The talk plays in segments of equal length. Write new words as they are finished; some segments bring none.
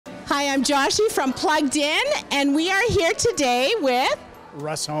Hi, I'm Joshi from Plugged In, and we are here today with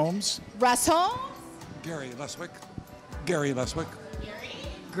Russ Holmes. Russ Holmes. Gary Leswick. Gary Leswick.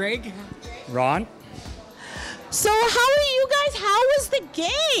 Greg. Ron. So how are you guys? How was the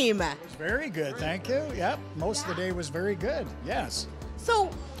game? It was very good, thank you. Yep, most of the day was very good, yes. So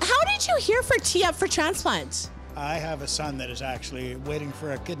how did you hear for Tee Up for Transplant? I have a son that is actually waiting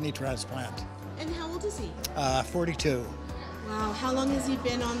for a kidney transplant. And how old is he? 42. Wow, how long has he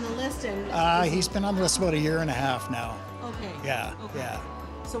been on the list? And He's been on the list about a year and a half now. Okay. Yeah, Okay. yeah.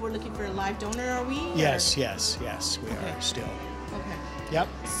 So we're looking for a live donor, are we? Yes, yes, we are still. Okay. Yep.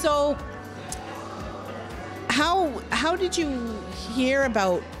 So how did you hear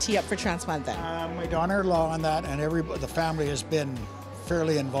about Tee Up for Transplant then? My daughter-in-law on that, and the family has been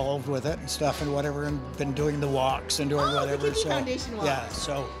fairly involved with it and stuff and whatever, and been doing the walks and doing whatever. The Kidney Foundation walks. Yeah,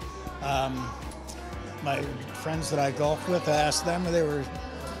 so my friends that I golfed with, I asked them, they were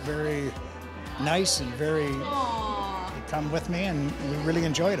very nice and very come with me, and we really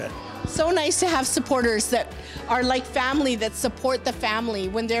enjoyed it. So nice to have supporters that are like family, that support the family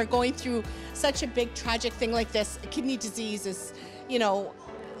when they're going through such a big tragic thing like this. Kidney disease is, you know,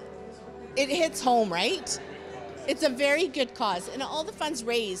 it hits home, right? It's a very good cause, and all the funds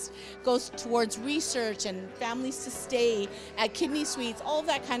raised goes towards research and families to stay at kidney suites, all of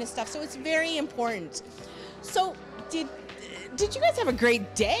that kind of stuff. So it's very important. So did you guys have a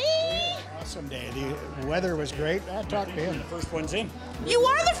great day? Awesome day. The weather was great. I talked to him. The first one's in. You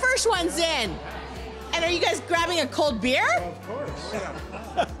are the first ones in. And are you guys grabbing a cold beer? Of course.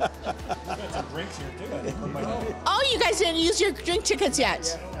 Got some drinks here too. Oh, you guys didn't use your drink tickets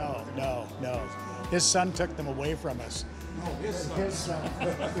yet? No. His son took them away from us. No, his son.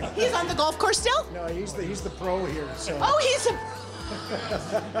 He's on the golf course still? No, he's the pro here. So. Oh, he's a...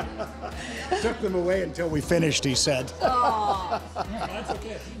 Took them away until we finished, he said. Oh. That's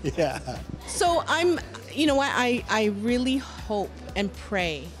okay. Yeah. So you know what, I really hope and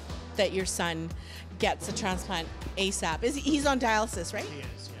pray that your son gets a transplant ASAP. He's on dialysis, right? He is,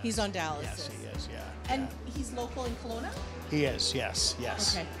 yes. He's on dialysis. Yes, he is, yeah. And he's local in Kelowna? He is, yes.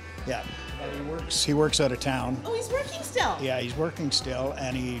 Okay. Yeah. He works out of town. Oh, he's working still? Yeah, he's working still,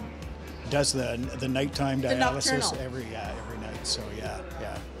 and he does the nighttime dialysis nocturnal. every night. So yeah.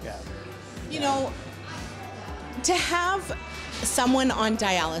 You know, to have someone on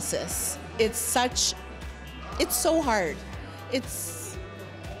dialysis, it's so hard.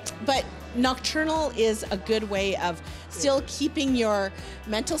 But nocturnal is a good way of still keeping your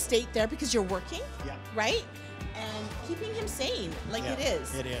mental state there because you're working, right? And keeping him sane, like it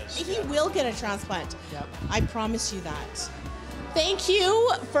is. It is. He will get a transplant. Yep. I promise you that. Thank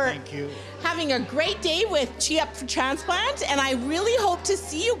you for having a great day with Tee Up for Transplant, and I really hope to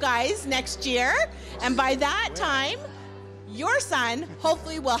see you guys next year. And by that time, your son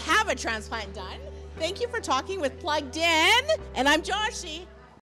hopefully will have a transplant done. Thank you for talking with Plugged In, and I'm Joshi.